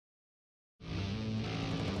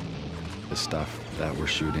the stuff that we're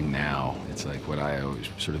shooting now, it's like what I always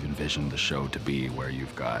sort of envisioned the show to be, where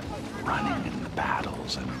you've got running and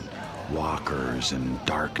battles and walkers and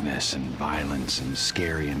darkness and violence and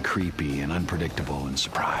scary and creepy and unpredictable and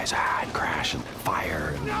surprise and crash and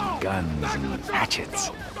fire and guns and hatchets.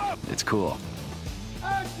 It's cool.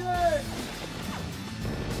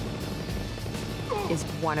 Is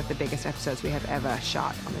one of the biggest episodes we have ever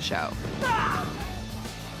shot on the show.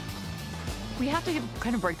 We have to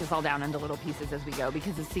kind of break this all down into little pieces as we go,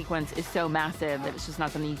 because the sequence is so massive that it's just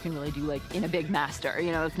not something you can really do like in a big master.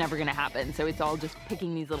 You know, it's never gonna happen. So it's all just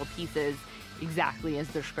picking these little pieces exactly as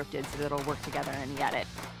they're scripted so that it'll work together in the edit.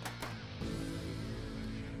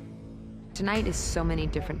 Tonight is so many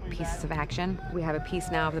different pieces of action. We have a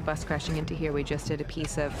piece now of the bus crashing into here. We just did a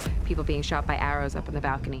piece of people being shot by arrows up on the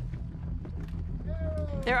balcony.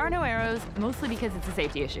 There are no arrows, mostly because it's a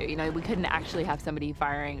safety issue. You know, we couldn't actually have somebody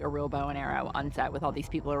firing a real bow and arrow on set with all these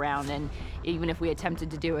people around, and even if we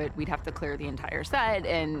attempted to do it, we'd have to clear the entire set,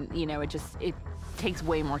 and, you know, it takes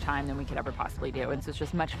way more time than we could ever possibly do, and so it's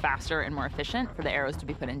just much faster and more efficient for the arrows to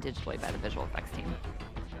be put in digitally by the visual effects team.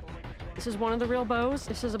 This is one of the real bows.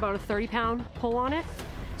 This is about a 30-pound pull on it,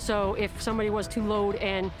 so if somebody was to load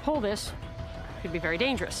and pull this, it could be very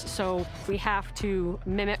dangerous. So we have to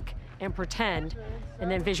mimic and pretend, and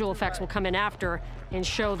then visual effects will come in after and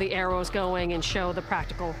show the arrows going and show the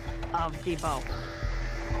practical of the bow.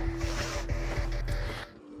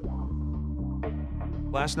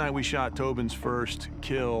 Last night we shot Tobin's first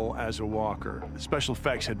kill as a walker. The special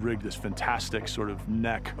effects had rigged this fantastic sort of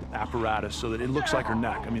neck apparatus so that it looks like her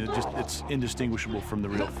neck. I mean, it's indistinguishable from the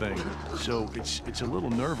real thing. So it's a little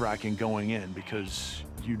nerve-wracking going in because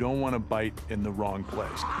you don't want to bite in the wrong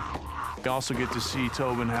place. You also get to see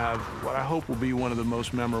Tobin have what I hope will be one of the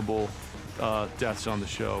most memorable deaths on the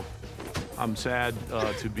show. I'm sad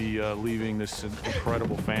to be leaving this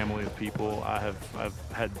incredible family of people. I've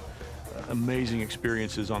had amazing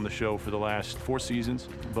experiences on the show for the last 4 seasons,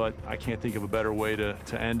 but I can't think of a better way to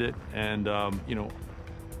end it. And, you know,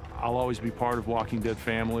 I'll always be part of Walking Dead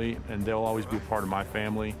family, and they'll always be a part of my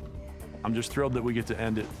family. I'm just thrilled that we get to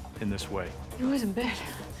end it in this way. He was in bed,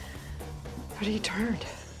 but he turned.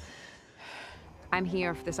 I'm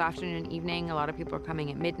here for this afternoon and evening. A lot of people are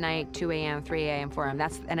coming at midnight, 2 a.m., 3 a.m., 4 a.m.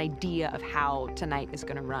 That's an idea of how tonight is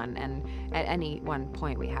going to run. And at any one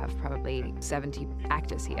point, we have probably 70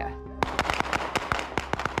 actors here.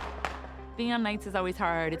 Being on nights is always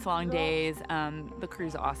hard. It's long days. The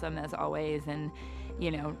crew's awesome, as always, and,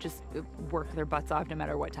 you know, just work their butts off no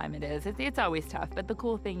matter what time it is. It's always tough, but the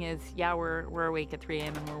cool thing is, yeah, we're awake at 3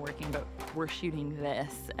 a.m. and we're working, but we're shooting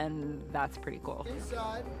this, and that's pretty cool.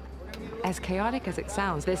 As chaotic as it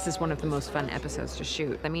sounds, this is one of the most fun episodes to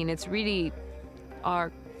shoot. I mean, it's really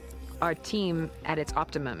our team at its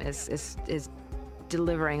optimum is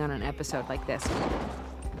delivering on an episode like this.